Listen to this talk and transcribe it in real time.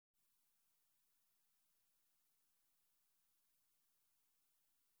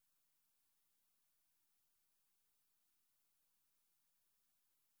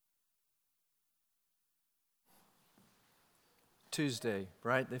Tuesday,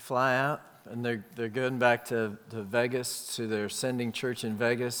 right? They fly out and they're going back to Vegas, to their sending church in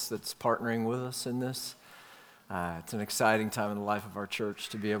Vegas that's partnering with us in this. It's an exciting time in the life of our church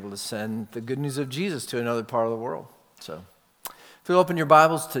to be able to send the good news of Jesus to another part of the world. So if you'll open your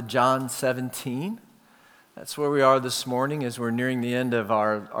Bibles to John 17, that's where we are this morning as we're nearing the end of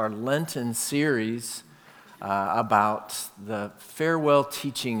our Lenten series about the farewell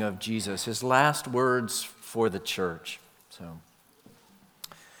teaching of Jesus, his last words for the church.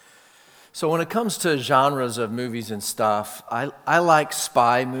 So when it comes to genres of movies and stuff, I like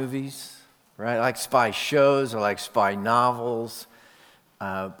spy movies, right? I like spy shows, I like spy novels,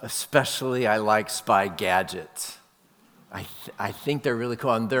 especially I like spy gadgets. I think they're really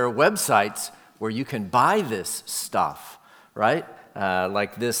cool. And there are websites where you can buy this stuff, right?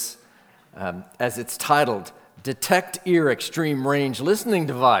 Like this, as it's titled, Detect Ear Extreme Range Listening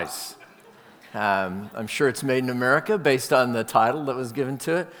Device. I'm sure it's made in America based on the title that was given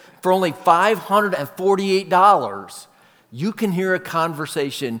to it. For only $548, you can hear a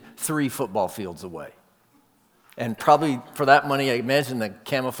conversation 3 football fields away. And probably for that money, I imagine the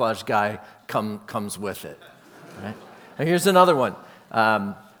camouflage guy comes with it. Right? And here's another one.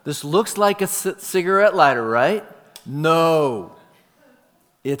 This looks like a cigarette lighter, right? No.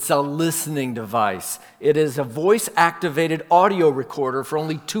 It's a listening device. It is a voice-activated audio recorder for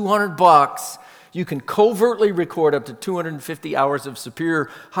only $200. You can covertly record up to 250 hours of superior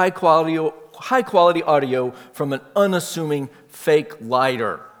high-quality audio from an unassuming fake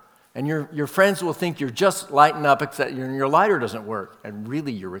lighter. And your friends will think you're just lighting up, except your lighter doesn't work, and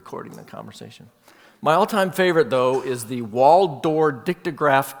really you're recording the conversation. My all-time favorite, though, is the wall-door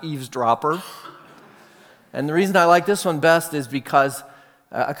dictograph eavesdropper. And the reason I like this one best is because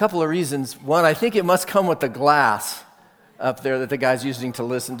a couple of reasons. One, I think it must come with the glass up there that the guy's using to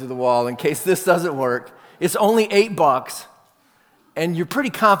listen to the wall in case this doesn't work. It's only $8, and you're pretty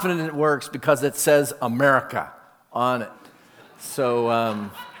confident it works because it says America on it. So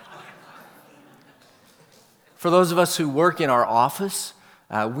for those of us who work in our office,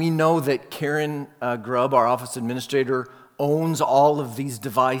 we know that Karen Grubb, our office administrator, owns all of these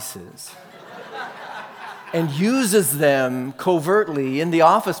devices and uses them covertly in the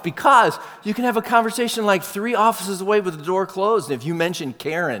office because you can have a conversation like 3 offices away with the door closed. And if you mention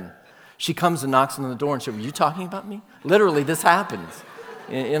Karen, she comes and knocks on the door and says, "Were you talking about me?" Literally, this happens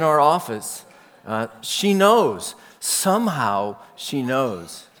in our office. She knows. Somehow she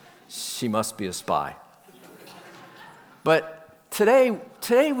knows. She must be a spy. But today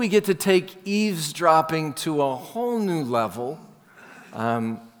we get to take eavesdropping to a whole new level.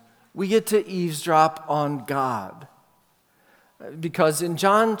 We get to eavesdrop on God. Because in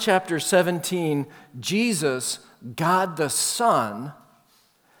John chapter 17, Jesus, God the Son,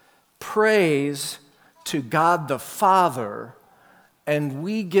 prays to God the Father, and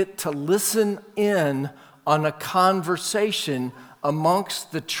we get to listen in on a conversation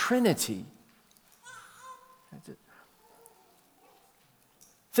amongst the Trinity.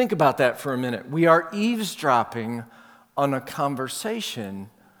 Think about that for a minute. We are eavesdropping on a conversation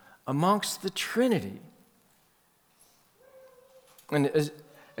amongst the Trinity. And as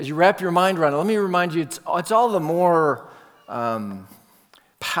you wrap your mind around it, let me remind you, it's all the more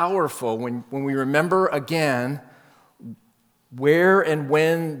powerful when we remember again where and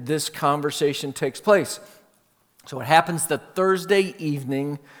when this conversation takes place. So it happens the Thursday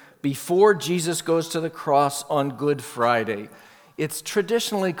evening before Jesus goes to the cross on Good Friday. It's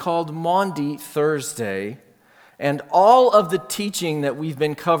traditionally called Maundy Thursday. And all of the teaching that we've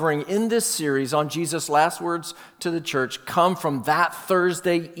been covering in this series on Jesus' last words to the church come from that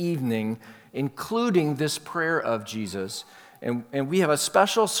Thursday evening, including this prayer of Jesus. And we have a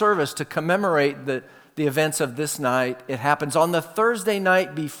special service to commemorate the events of this night. It happens on the Thursday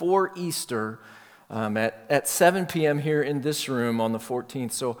night before Easter at 7 p.m. here in this room on the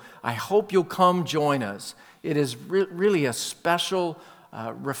 14th. So I hope you'll come join us. It is really a special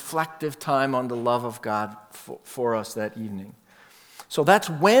reflective time on the love of God for us that evening. So that's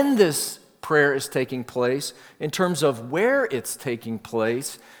when this prayer is taking place. In terms of where it's taking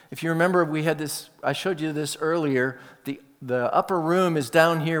place, if you remember, we had this, I showed you this earlier, the upper room is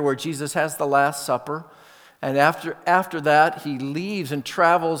down here where Jesus has the Last Supper. And after that, he leaves and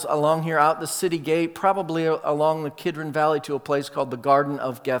travels along here out the city gate, probably along the Kidron Valley to a place called the Garden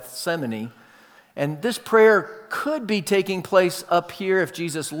of Gethsemane. And this prayer could be taking place up here if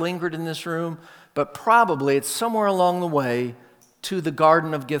Jesus lingered in this room, but probably it's somewhere along the way to the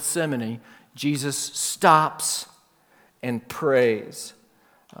Garden of Gethsemane. Jesus stops and prays.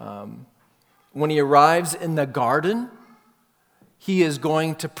 When he arrives in the garden, he is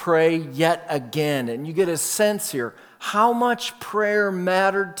going to pray yet again. And you get a sense here how much prayer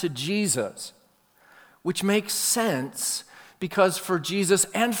mattered to Jesus, which makes sense because for Jesus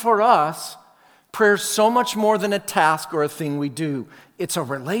and for us, prayer is so much more than a task or a thing we do. It's a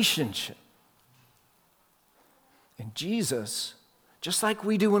relationship. And Jesus, just like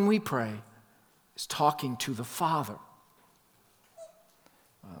we do when we pray, is talking to the Father.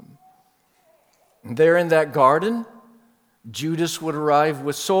 There in that garden, Judas would arrive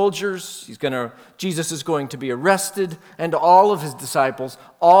with soldiers. Jesus is going to be arrested, and all of his disciples,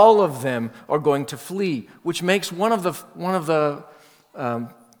 all of them are going to flee, which makes one of the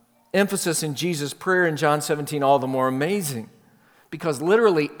emphasis in Jesus' prayer in John 17 all the more amazing. Because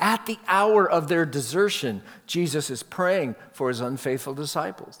literally at the hour of their desertion, Jesus is praying for his unfaithful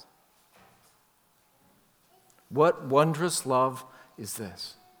disciples. What wondrous love is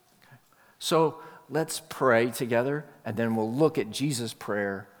this? Okay. So let's pray together, and then we'll look at Jesus'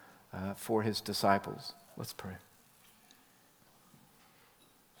 prayer for his disciples. Let's pray.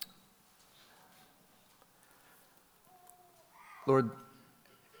 Lord,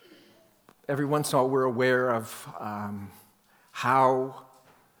 every once in a while we're aware of how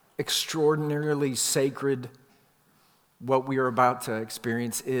extraordinarily sacred what we are about to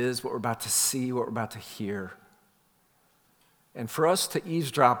experience is, what we're about to see, what we're about to hear. And for us to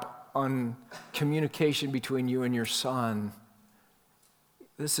eavesdrop on communication between you and your Son,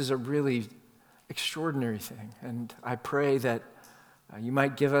 this is a really extraordinary thing. And I pray that you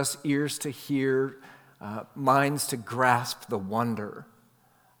might give us ears to hear, minds to grasp the wonder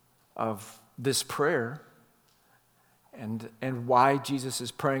of this prayer and why Jesus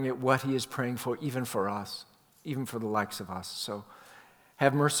is praying it, what he is praying for, even for us, even for the likes of us. So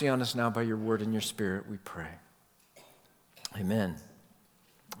have mercy on us now by your word and your Spirit, we pray. Amen.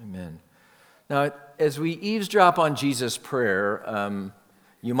 Amen. Now, as we eavesdrop on Jesus' prayer,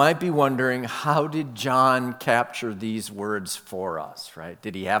 you might be wondering, how did John capture these words for us, right?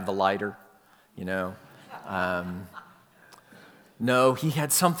 Did he have the lighter? No, he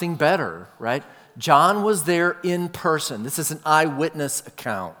had something better, right? John was there in person. This is an eyewitness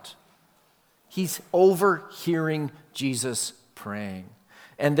account. He's overhearing Jesus praying.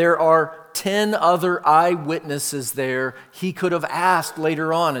 And there are 10 other eyewitnesses there he could have asked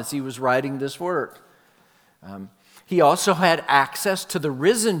later on as he was writing this work. He also had access to the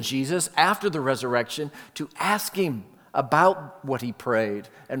risen Jesus after the resurrection to ask him about what he prayed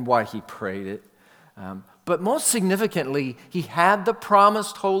and why he prayed it. But most significantly, he had the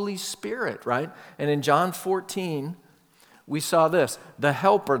promised Holy Spirit, right? And in John 14, we saw this. The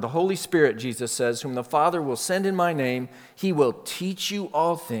Helper, the Holy Spirit, Jesus says, whom the Father will send in my name, he will teach you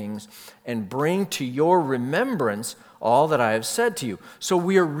all things and bring to your remembrance all that I have said to you. So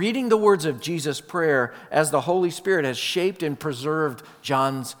we are reading the words of Jesus' prayer as the Holy Spirit has shaped and preserved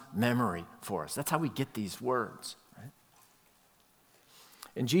John's memory for us. That's how we get these words.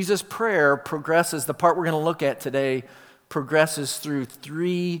 And Jesus' prayer progresses, the part we're going to look at today, progresses through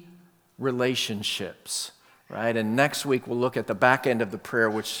 3 relationships, right? And next week we'll look at the back end of the prayer,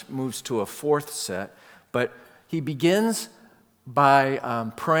 which moves to a 4th set. But he begins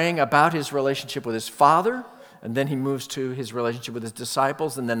by praying about his relationship with his Father, and then he moves to his relationship with his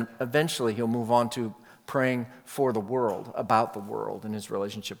disciples, and then eventually he'll move on to praying for the world, about the world, and his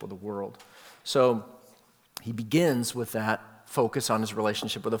relationship with the world. So he begins with that focus on his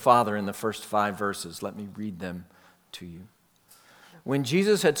relationship with the Father in the first 5 verses. Let me read them to you. When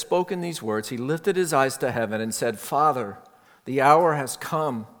Jesus had spoken these words, he lifted his eyes to heaven and said, Father, the hour has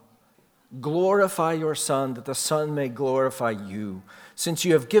come. Glorify your Son, that the Son may glorify you, since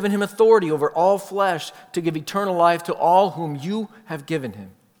you have given him authority over all flesh to give eternal life to all whom you have given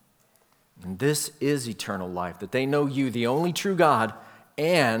him. And this is eternal life, that they know you, the only true God,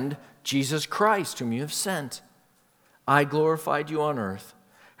 and Jesus Christ, whom you have sent. I glorified you on earth,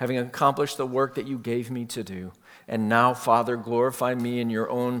 having accomplished the work that you gave me to do. And now, Father, glorify me in your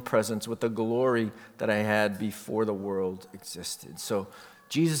own presence with the glory that I had before the world existed. So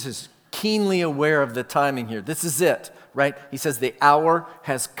Jesus is keenly aware of the timing here. This is it, right? He says the hour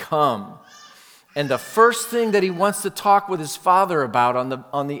has come. And the first thing that he wants to talk with his Father about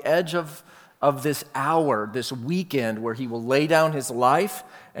on the edge of this hour, this weekend where he will lay down his life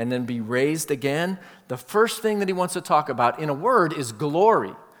and then be raised again, the first thing that he wants to talk about, in a word, is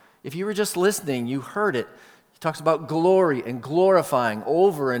glory. If you were just listening, you heard it. He talks about glory and glorifying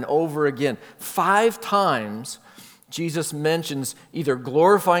over and over again. 5 times, Jesus mentions either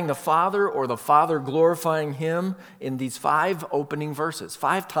glorifying the Father or the Father glorifying him in these 5 opening verses.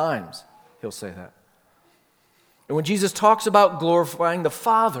 5 times he'll say that. And when Jesus talks about glorifying the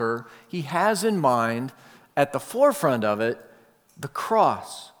Father, he has in mind, at the forefront of it, the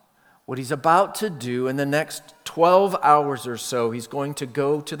cross, what he's about to do in the next 12 hours or so. He's going to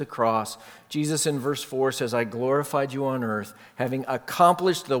go to the cross. Jesus in verse 4 says, I glorified you on earth, having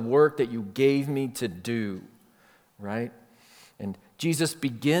accomplished the work that you gave me to do. Right? And Jesus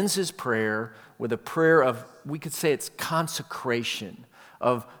begins his prayer with a prayer of, we could say it's consecration,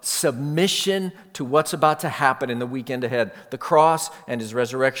 of submission to what's about to happen in the weekend ahead, the cross and his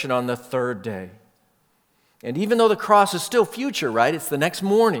resurrection on the third day. And even though the cross is still future, right? It's the next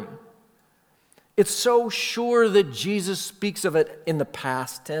morning. It's so sure that Jesus speaks of it in the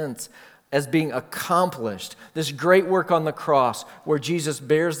past tense as being accomplished. This great work on the cross where Jesus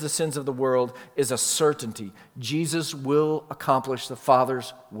bears the sins of the world is a certainty. Jesus will accomplish the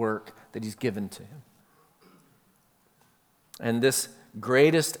Father's work that he's given to him. And this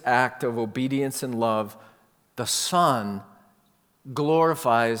greatest act of obedience and love, the Son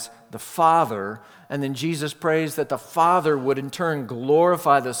glorifies the Father, and then Jesus prays that the Father would in turn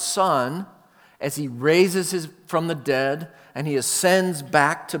glorify the Son as he raises him from the dead and he ascends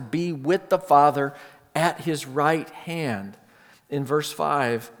back to be with the Father at his right hand. In verse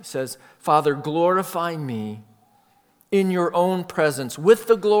 5, he says, Father, glorify me in your own presence with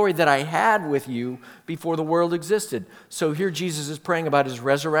the glory that I had with you before the world existed. So here Jesus is praying about his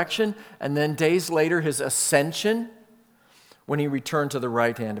resurrection and then days later his ascension when he returned to the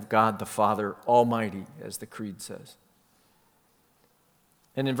right hand of God the Father Almighty, as the Creed says.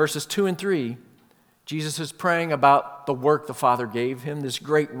 And in verses 2 and 3, Jesus is praying about the work the Father gave him, this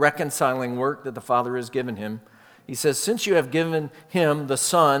great reconciling work that the Father has given him. He says, since you have given him, the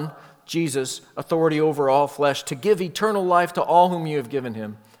Son, Jesus, authority over all flesh, to give eternal life to all whom you have given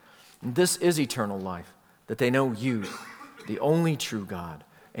him. And this is eternal life, that they know you, the only true God,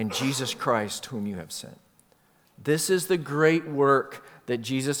 and Jesus Christ, whom you have sent. This is the great work that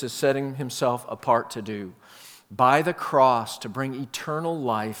Jesus is setting himself apart to do. By the cross, to bring eternal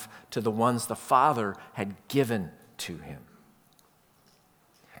life to the ones the Father had given to him.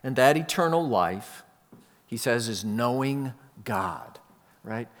 And that eternal life, he says, is knowing God,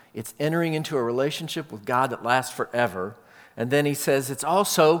 right? It's entering into a relationship with God that lasts forever. And then he says it's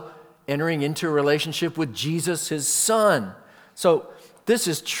also entering into a relationship with Jesus, his Son. So this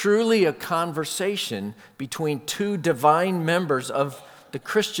is truly a conversation between two divine members of the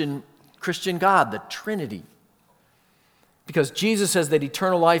Christian God, the Trinity. Because Jesus says that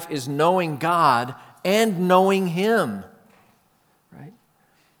eternal life is knowing God and knowing him, right?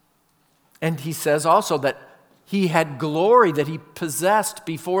 And he says also that he had glory that he possessed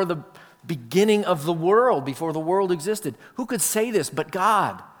before the beginning of the world, before the world existed. Who could say this but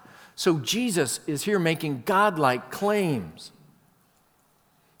God? So Jesus is here making godlike claims.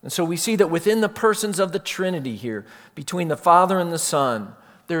 And so we see that within the persons of the Trinity here, between the Father and the Son,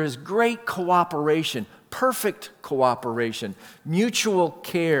 there is great cooperation, perfect cooperation, mutual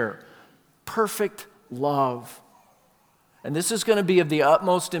care, perfect love. And this is going to be of the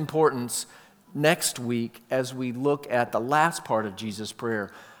utmost importance next week as we look at the last part of Jesus'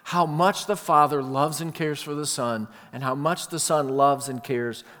 prayer, how much the Father loves and cares for the Son, and how much the Son loves and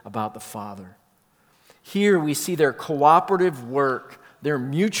cares about the Father. Here we see their cooperative work, their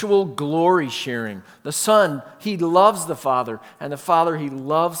mutual glory sharing. The Son, he loves the Father, and the Father, he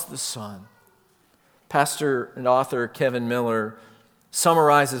loves the Son. Pastor and author Kevin Miller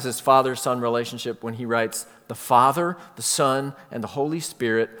summarizes his father-son relationship when he writes, the Father, the Son, and the Holy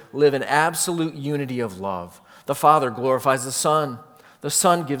Spirit live in absolute unity of love. The Father glorifies the Son. The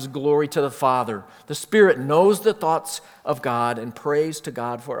Son gives glory to the Father. The Spirit knows the thoughts of God and prays to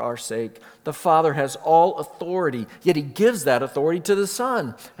God for our sake. The Father has all authority, yet he gives that authority to the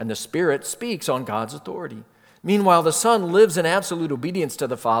Son, and the Spirit speaks on God's authority. Meanwhile, the Son lives in absolute obedience to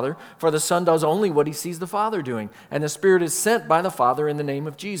the Father, for the Son does only what he sees the Father doing, and the Spirit is sent by the Father in the name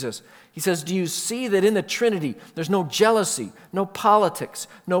of Jesus. He says, do you see that in the Trinity there's no jealousy, no politics,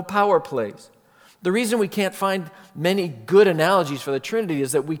 no power plays? The reason we can't find many good analogies for the Trinity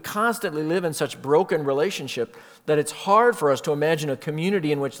is that we constantly live in such broken relationship that it's hard for us to imagine a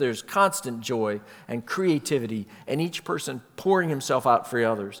community in which there's constant joy and creativity and each person pouring himself out for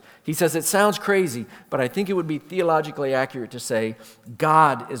others. He says it sounds crazy, but I think it would be theologically accurate to say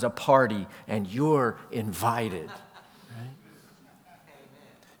God is a party and you're invited. Right?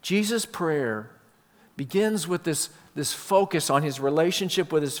 Jesus' prayer begins with this focus on his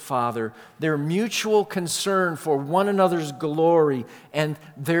relationship with his Father, their mutual concern for one another's glory, and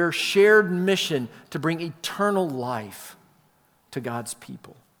their shared mission to bring eternal life to God's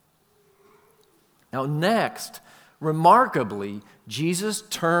people. Now next, remarkably, Jesus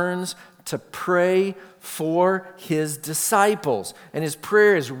turns to pray for his disciples. And his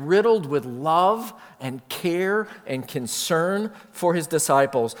prayer is riddled with love and care and concern for his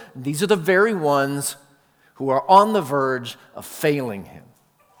disciples. These are the very ones who are on the verge of failing him.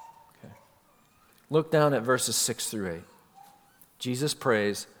 Okay. Look down at verses 6 through 8. Jesus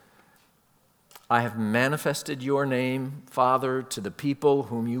prays, I have manifested your name, Father, to the people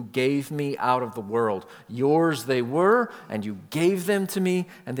whom you gave me out of the world. Yours they were, and you gave them to me,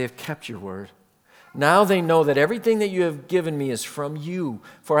 and they have kept your word. Now they know that everything that you have given me is from you,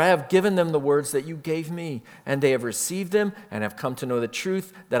 for I have given them the words that you gave me, and they have received them and have come to know the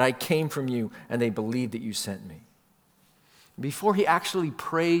truth that I came from you, and they believe that you sent me. Before he actually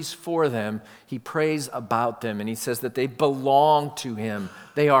prays for them, he prays about them, and he says that they belong to him.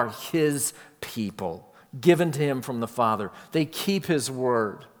 They are his people, given to him from the Father. They keep his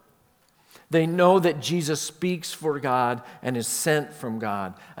word. They know that Jesus speaks for God and is sent from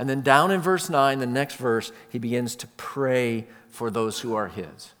God. And then down in verse 9, the next verse, he begins to pray for those who are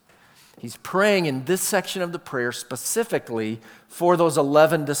his. He's praying in this section of the prayer specifically for those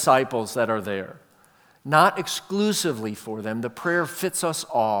 11 disciples that are there. Not exclusively for them. The prayer fits us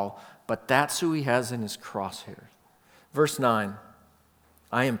all, but that's who he has in his crosshairs. Verse 9,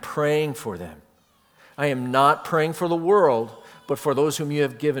 I am praying for them. I am not praying for the world, but for those whom you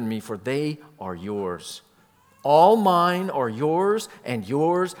have given me, for they are yours. All mine are yours, and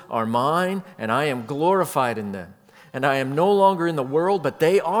yours are mine, and I am glorified in them. And I am no longer in the world, but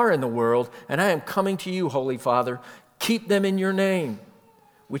they are in the world, and I am coming to you, Holy Father. Keep them in your name,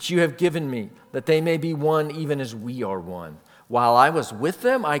 which you have given me, that they may be one even as we are one. While I was with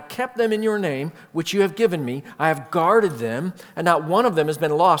them, I kept them in your name, which you have given me. I have guarded them, and not one of them has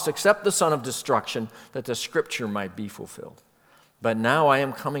been lost except the son of destruction, that the scripture might be fulfilled. But now I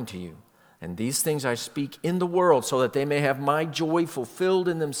am coming to you, and these things I speak in the world, so that they may have my joy fulfilled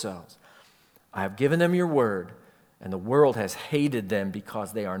in themselves. I have given them your word, and the world has hated them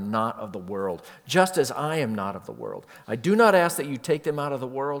because they are not of the world, just as I am not of the world. I do not ask that you take them out of the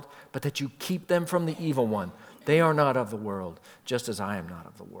world, but that you keep them from the evil one. They are not of the world, just as I am not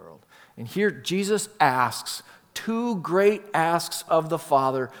of the world. And here Jesus asks two great asks of the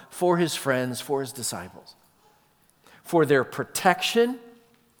Father for his friends, for his disciples. For their protection,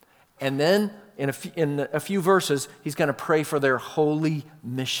 and then in a few verses, he's going to pray for their holy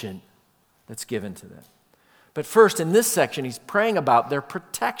mission that's given to them. But first, in this section, he's praying about their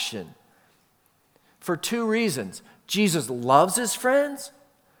protection for two reasons. Jesus loves his friends,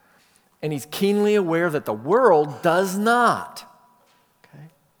 and he's keenly aware that the world does not. Okay?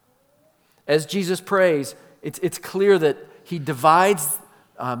 As Jesus prays, it's clear that he divides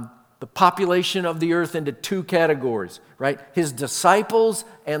the population of the earth into two categories, right? His disciples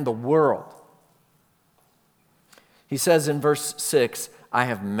and the world. He says in verse 6, I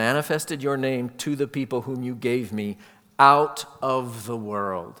have manifested your name to the people whom you gave me out of the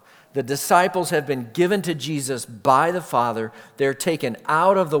world. The disciples have been given to Jesus by the Father. They're taken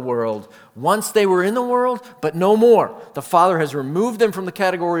out of the world. Once they were in the world, but no more. The Father has removed them from the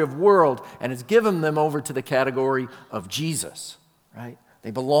category of world and has given them over to the category of Jesus, right?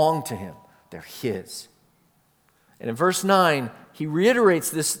 They belong to him. They're his. And in verse 9, he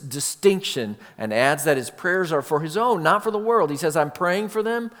reiterates this distinction and adds that his prayers are for his own, not for the world. He says, I'm praying for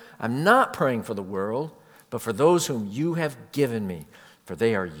them. I'm not praying for the world, but for those whom you have given me, for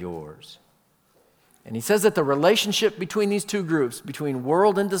they are yours. And he says that the relationship between these two groups, between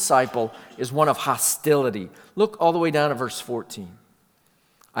world and disciple, is one of hostility. Look all the way down to verse 14.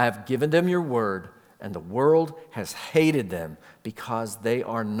 I have given them your word, and the world has hated them because they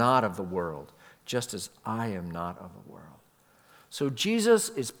are not of the world, just as I am not of the world. So Jesus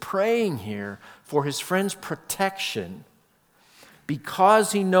is praying here for his friend's protection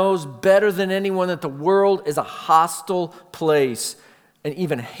because he knows better than anyone that the world is a hostile place, an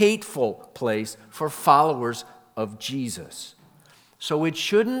even hateful place for followers of Jesus. So it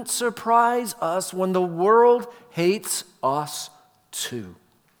shouldn't surprise us when the world hates us too.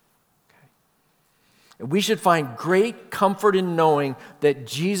 We should find great comfort in knowing that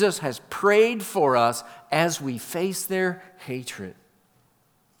Jesus has prayed for us as we face their hatred.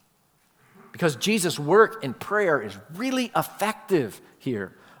 Because Jesus' work in prayer is really effective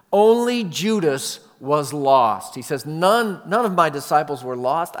here. Only Judas was lost. He says, none of my disciples were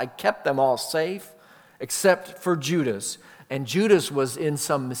lost. I kept them all safe except for Judas. And Judas was in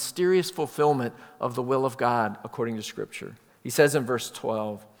some mysterious fulfillment of the will of God according to Scripture. He says in verse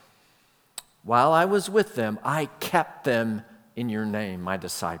 12, while I was with them, I kept them in your name, my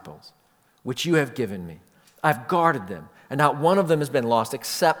disciples, which you have given me. I've guarded them, and not one of them has been lost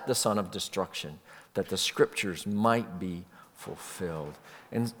except the son of destruction, that the scriptures might be fulfilled.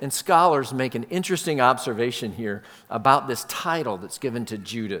 And scholars make an interesting observation here about this title that's given to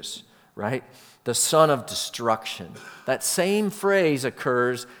Judas, right? The son of destruction. That same phrase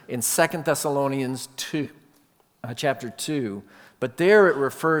occurs in 2 Thessalonians 2, chapter 2, but there it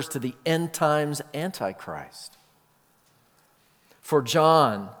refers to the end times Antichrist. For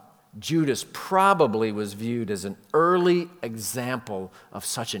John, Judas probably was viewed as an early example of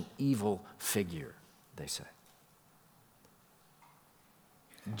such an evil figure, they say.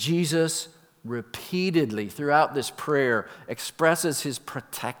 Jesus repeatedly throughout this prayer expresses his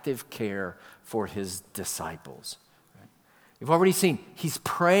protective care for his disciples. You've already seen he's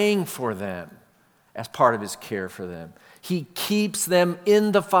praying for them as part of his care for them. He keeps them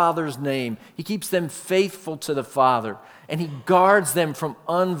in the Father's name. He keeps them faithful to the Father, and he guards them from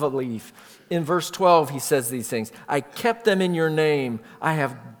unbelief. In verse 12, he says these things, I kept them in your name. I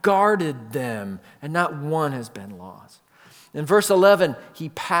have guarded them, and not one has been lost. In verse 11, he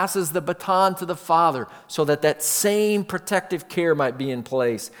passes the baton to the Father so that that same protective care might be in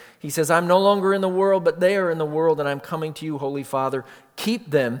place. He says, I'm no longer in the world, but they are in the world, and I'm coming to you, Holy Father.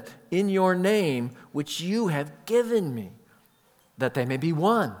 Keep them in your name, which you have given me, that they may be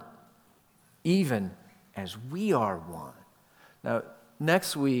one, even as we are one. Now,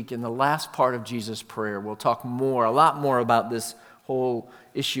 next week, in the last part of Jesus' prayer, we'll talk a lot more about this whole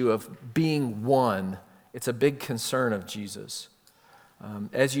issue of being one. It's a big concern of Jesus.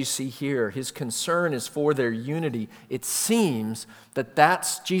 As you see here, his concern is for their unity. It seems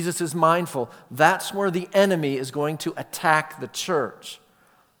that Jesus is mindful. That's where the enemy is going to attack the church,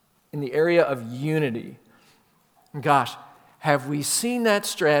 in the area of unity. And gosh, have we seen that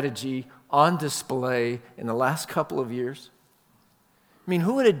strategy on display in the last couple of years? I mean,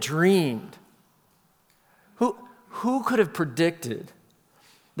 who would have dreamed? Who could have predicted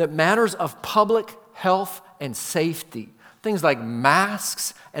that matters of public health and safety, things like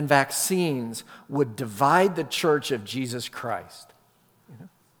masks and vaccines, would divide the church of Jesus Christ?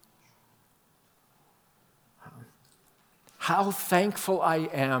 How thankful I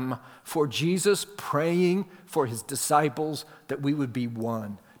am for Jesus praying for his disciples that we would be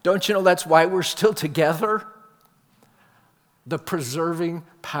one. Don't you know that's why we're still together? The preserving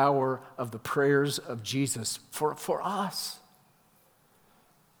power of the prayers of Jesus for us.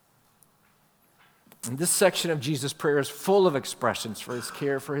 And this section of Jesus' prayer is full of expressions for his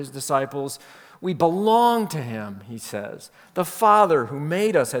care for his disciples. We belong to him, he says. The Father who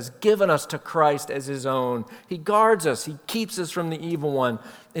made us has given us to Christ as his own. He guards us. He keeps us from the evil one.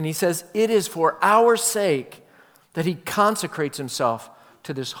 And he says it is for our sake that he consecrates himself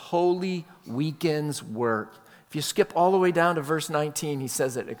to this holy weekend's work. If you skip all the way down to verse 19, he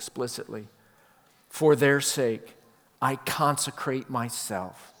says it explicitly. For their sake, I consecrate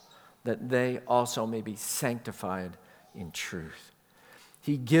myself, that they also may be sanctified in truth.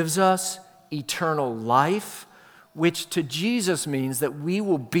 He gives us eternal life, which to Jesus means that we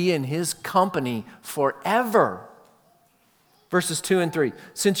will be in his company forever. Verses 2 and 3.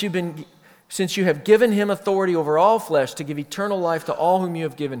 Since you have given him authority over all flesh to give eternal life to all whom you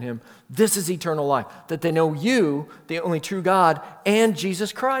have given him, this is eternal life, that they know you, the only true God, and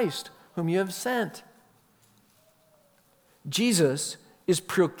Jesus Christ, whom you have sent. Jesus is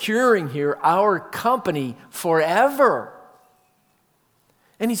procuring here our company forever.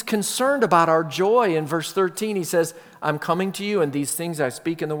 And he's concerned about our joy. In verse 13, he says, I'm coming to you, and these things I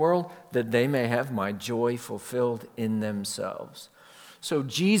speak in the world, that they may have my joy fulfilled in themselves. So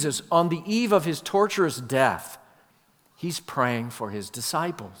Jesus, on the eve of his torturous death, he's praying for his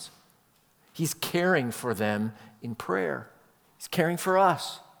disciples. He's caring for them in prayer. He's caring for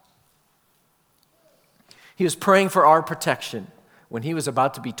us. He was praying for our protection when he was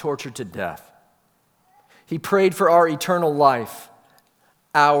about to be tortured to death. He prayed for our eternal life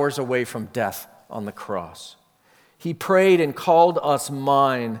hours away from death on the cross. He prayed and called us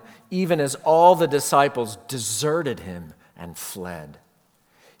mine, even as all the disciples deserted him and fled.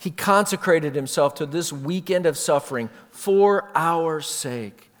 He consecrated himself to this weekend of suffering for our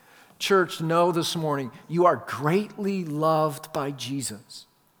sake. Church, know this morning, you are greatly loved by Jesus,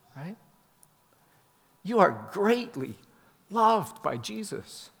 right? You are greatly loved by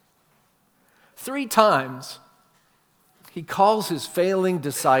Jesus. 3 times, he calls his failing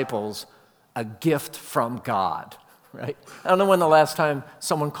disciples a gift from God, right? I don't know when the last time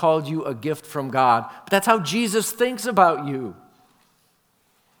someone called you a gift from God, but that's how Jesus thinks about you.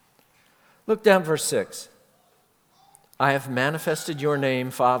 Look down verse 6. I have manifested your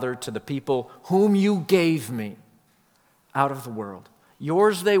name, Father, to the people whom you gave me out of the world.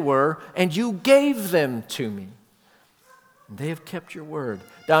 Yours they were, and you gave them to me. and they have kept your word.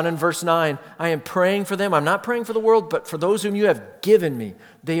 Down in verse 9, I am praying for them. I'm not praying for the world, but for those whom you have given me.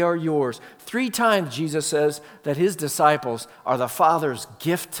 They are yours. 3 times Jesus says that his disciples are the Father's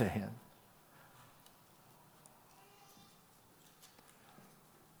gift to him.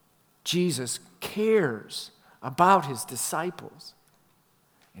 Jesus cares about his disciples,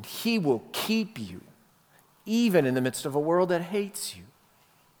 and he will keep you even in the midst of a world that hates you.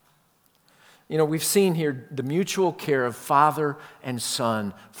 You know, we've seen here the mutual care of father and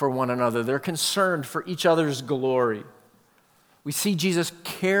son for one another. They're concerned for each other's glory. We see Jesus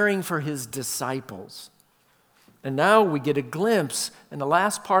caring for his disciples. And now we get a glimpse in the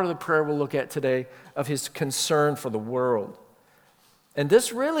last part of the prayer we'll look at today of his concern for the world. And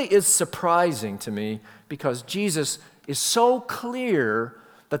this really is surprising to me because Jesus is so clear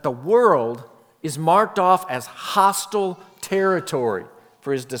that the world is marked off as hostile territory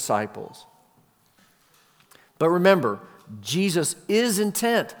for his disciples. But remember, Jesus is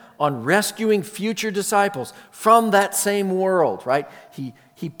intent on rescuing future disciples from that same world, right?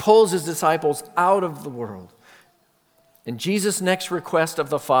 He pulls his disciples out of the world. And Jesus' next request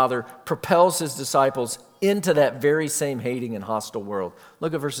of the Father propels his disciples into that very same hating and hostile world.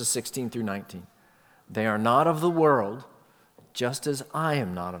 Look at verses 16 through 19. They are not of the world, just as I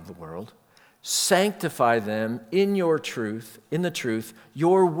am not of the world. Sanctify them in your truth, in the truth.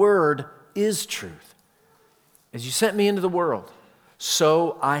 Your word is truth. As you sent me into the world,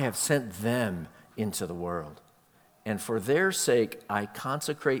 so I have sent them into the world. And for their sake I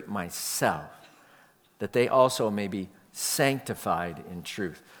consecrate myself, that they also may be sanctified in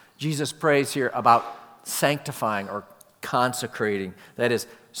truth. Jesus prays here about sanctifying or consecrating, that is,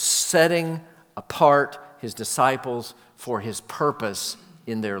 setting apart his disciples for his purpose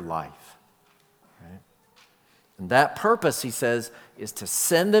in their life. Right? And that purpose, he says, is to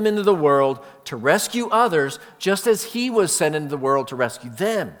send them into the world to rescue others, just as he was sent into the world to rescue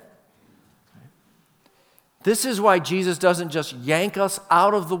them. Right? This is why Jesus doesn't just yank us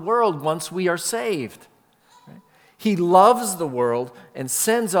out of the world once we are saved. He loves the world and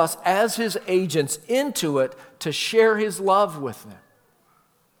sends us as his agents into it to share his love with them.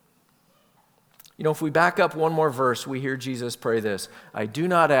 You know, if we back up one more verse, we hear Jesus pray this: I do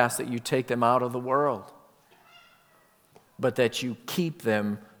not ask that you take them out of the world, but that you keep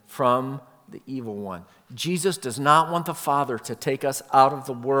them from the evil one. Jesus does not want the Father to take us out of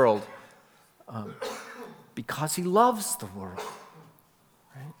the world because he loves the world.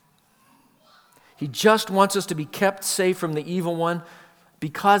 He just wants us to be kept safe from the evil one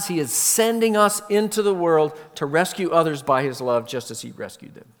because he is sending us into the world to rescue others by his love, just as he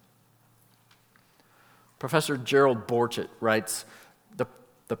rescued them. Professor Gerald Borchett writes,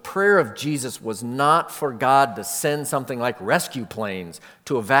 the prayer of Jesus was not for God to send something like rescue planes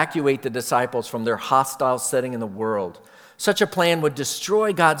to evacuate the disciples from their hostile setting in the world. Such a plan would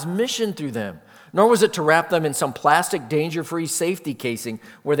destroy God's mission through them. Nor was it to wrap them in some plastic danger-free safety casing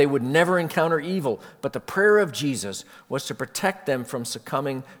where they would never encounter evil. But the prayer of Jesus was to protect them from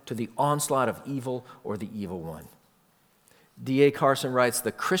succumbing to the onslaught of evil or the evil one. D.A. Carson writes,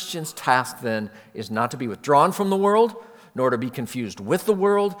 the Christian's task then is not to be withdrawn from the world, nor to be confused with the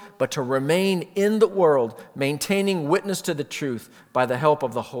world, but to remain in the world, maintaining witness to the truth by the help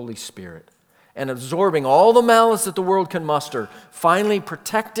of the Holy Spirit, and absorbing all the malice that the world can muster, finally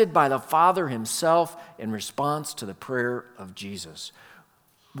protected by the Father himself in response to the prayer of Jesus.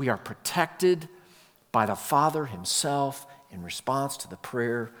 We are protected by the Father himself in response to the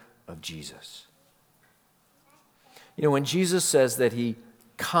prayer of Jesus. You know, when Jesus says that he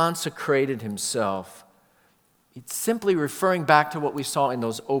consecrated himself, it's simply referring back to what we saw in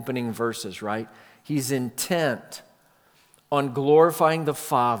those opening verses, right? He's intent on glorifying the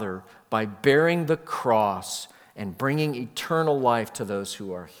Father by bearing the cross and bringing eternal life to those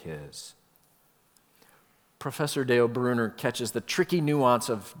who are his. Professor Dale Bruner catches the tricky nuance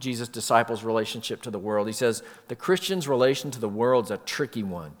of Jesus' disciples' relationship to the world. He says, the Christian's relation to the world is a tricky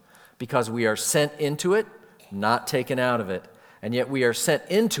one because we are sent into it, not taken out of it. And yet we are sent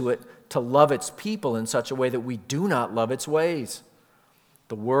into it to love its people in such a way that we do not love its ways.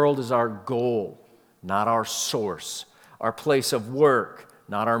 The world is our goal, not our source. Our place of work,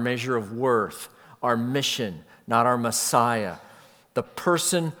 not our measure of worth. Our mission, not our Messiah. The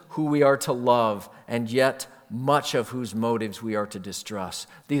person who we are to love, and yet much of whose motives we are to distrust.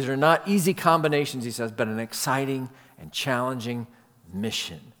 These are not easy combinations, he says, but an exciting and challenging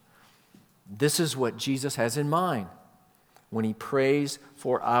mission. This is what Jesus has in mind when he prays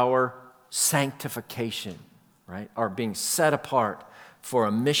for our sanctification, right? Our being set apart for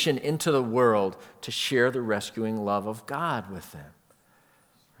a mission into the world to share the rescuing love of God with them.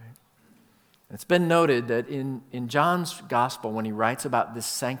 Right? It's been noted that in John's gospel, when he writes about this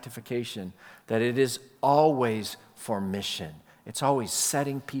sanctification, that it is always for mission. It's always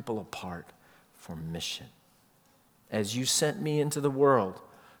setting people apart for mission. As you sent me into the world,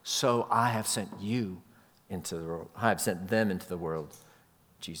 so I have sent you into the world. I have sent them into the world,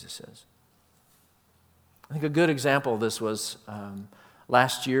 Jesus says. I think a good example of this was late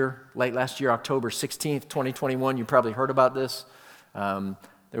last year, October 16th, 2021. You probably heard about this.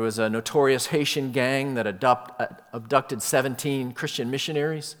 There was a notorious Haitian gang that abducted 17 Christian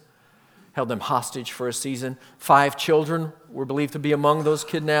missionaries, held them hostage for a season. 5 children were believed to be among those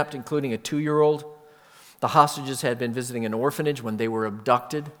kidnapped, including a 2-year-old. The hostages had been visiting an orphanage when they were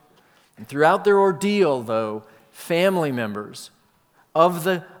abducted. And throughout their ordeal, though, family members of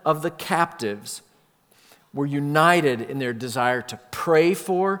the captives were united in their desire to pray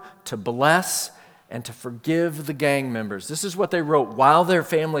for, to bless, and to forgive the gang members. This is what they wrote while their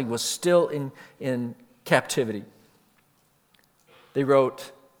family was still in captivity. They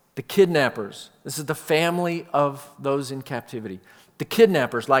wrote, "The kidnappers," this is the family of those in captivity. "The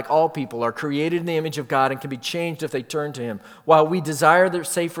kidnappers, like all people, are created in the image of God and can be changed if they turn to Him. While we desire the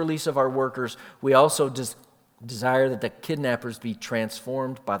safe release of our workers, we also desire that the kidnappers be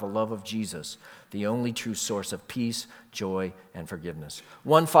transformed by the love of Jesus, the only true source of peace, joy, and forgiveness."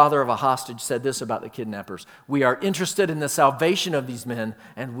 One father of a hostage said this about the kidnappers: "We are interested in the salvation of these men,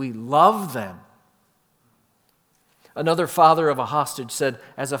 and we love them." Another father of a hostage said,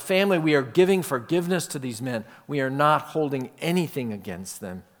 "As a family, we are giving forgiveness to these men. We are not holding anything against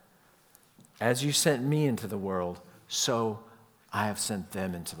them. As you sent me into the world, so I have sent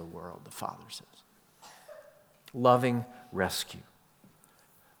them into the world," the father says. Loving rescue.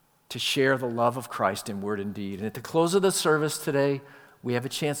 To share the love of Christ in word and deed. And at the close of the service today, we have a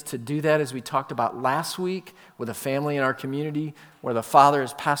chance to do that, as we talked about last week with a family in our community where the father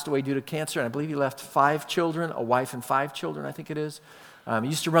has passed away due to cancer, and I believe he left 5 children, a wife and 5 children, I think it is. He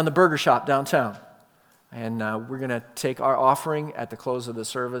used to run the burger shop downtown. And we're going to take our offering at the close of the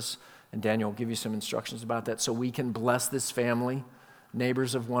service, and Daniel will give you some instructions about that so we can bless this family,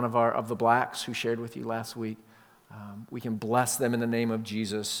 neighbors of one of the blacks who shared with you last week. We can bless them in the name of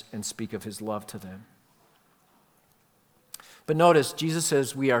Jesus and speak of His love to them. But notice, Jesus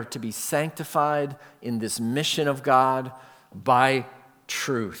says we are to be sanctified in this mission of God by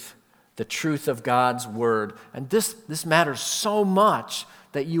truth, the truth of God's Word. And this matters so much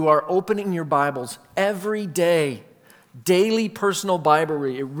that you are opening your Bibles every day, daily personal Bible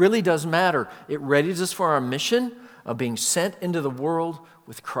reading. It really does matter. It readies us for our mission of being sent into the world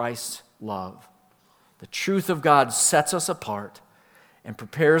with Christ's love. The truth of God sets us apart and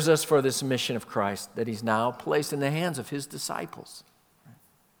prepares us for this mission of Christ that He's now placed in the hands of His disciples.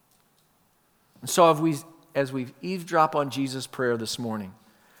 And so as we've eavesdropped on Jesus' prayer this morning,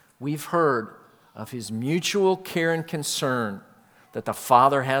 we've heard of His mutual care and concern that the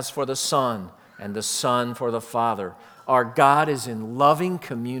Father has for the Son and the Son for the Father. Our God is in loving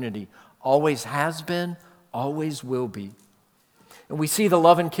community, always has been, always will be. And we see the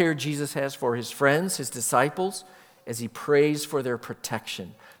love and care Jesus has for His friends, His disciples, as He prays for their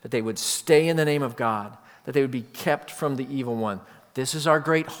protection, that they would stay in the name of God, that they would be kept from the evil one. This is our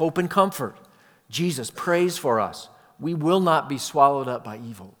great hope and comfort. Jesus prays for us. We will not be swallowed up by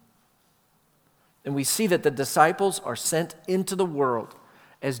evil. And we see that the disciples are sent into the world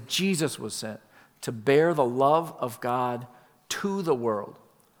as Jesus was sent to bear the love of God to the world,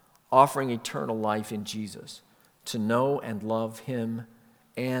 offering eternal life in Jesus, to know and love Him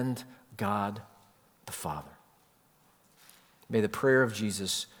and God the Father. May the prayer of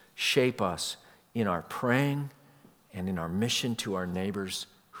Jesus shape us in our praying and in our mission to our neighbors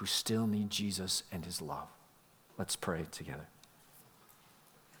who still need Jesus and His love. Let's pray together.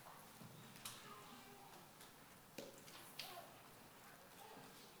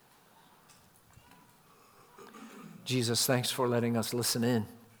 Jesus, thanks for letting us listen in.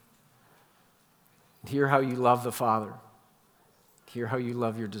 Hear how you love the Father. Hear how you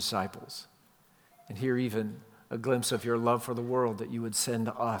love your disciples. And hear even a glimpse of your love for the world, that you would send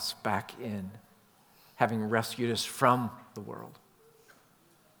us back in, having rescued us from the world.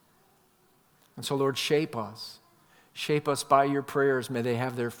 And so, Lord, shape us. Shape us by your prayers. May they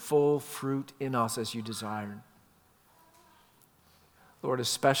have their full fruit in us as you desire. Lord,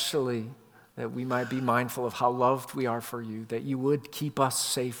 especially that we might be mindful of how loved we are for you, that you would keep us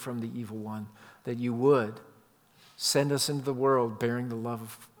safe from the evil one, that you would send us into the world bearing the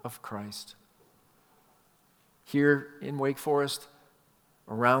love of Christ. Here in Wake Forest,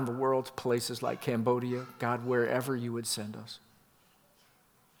 around the world, places like Cambodia, God, wherever you would send us.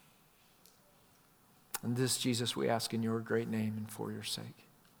 And this, Jesus, we ask in your great name and for your sake.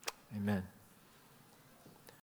 Amen.